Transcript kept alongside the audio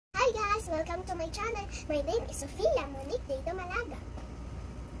Welcome to my channel. My name is Sofia Monique dito Malaga.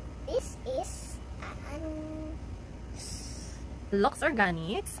 This is Lux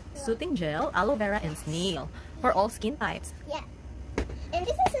Organics Soothing Gel, Aloe Vera, and Snail for all skin types. Yeah. And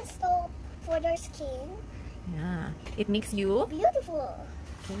this is a soap for your skin. Yeah. It makes you beautiful.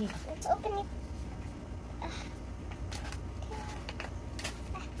 okay. Let's open it.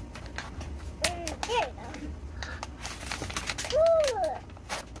 There we go. Cool.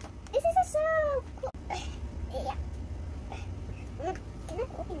 This is a soap. Cool. Yeah.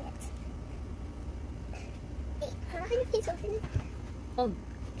 Cannot open it. Hey, how can you please open it? Hold.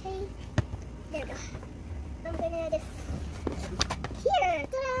 Okay. There we go. I'm gonna just here.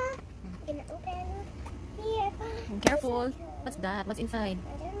 Ta-da! I'm gonna open here. Careful. What's that? What's inside?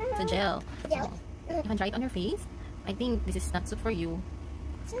 I don't know. It's a gel. Gel. You can try it on your face. I think this is not suit for you.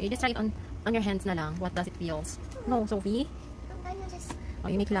 You just try it on your hands na lang. What does it feels? No, Sophie. I'm gonna just. Oh,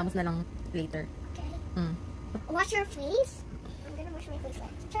 you make kilamos na lang later. Okay. Wash your face. I'm gonna wash my face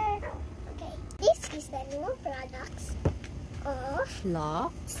later. Okay. This is the new products of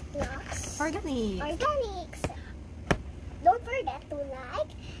Lux Organics. Don't forget to like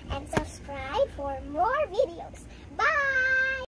and subscribe for more videos.